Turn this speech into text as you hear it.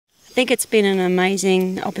I think it's been an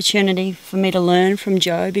amazing opportunity for me to learn from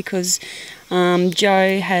Joe, because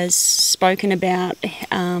Joe has spoken about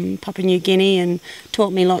Papua New Guinea and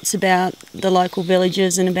taught me lots about the local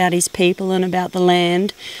villages and about his people and about the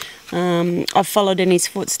land. I've followed in his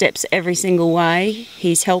footsteps every single way.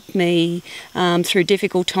 He's helped me through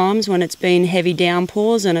difficult times when it's been heavy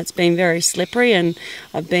downpours and it's been very slippery, and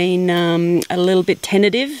I've been a little bit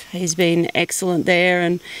tentative. He's been excellent there,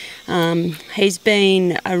 and he's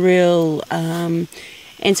been a real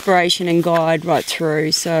inspiration and guide right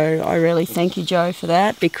through. So I really thank you, Joe, for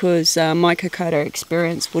that, because my Kokoda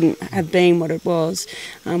experience wouldn't have been what it was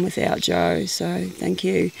without Joe. So thank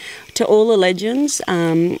you. To all the legends,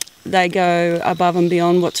 they go above and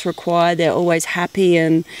beyond what's required. They're always happy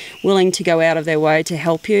and willing to go out of their way to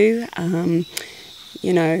help you.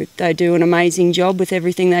 You know, they do an amazing job with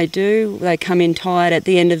everything they do. They come in tired at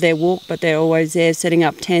the end of their walk, but they're always there setting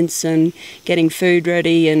up tents and getting food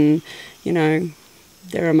ready, and, you know,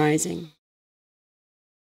 they're amazing.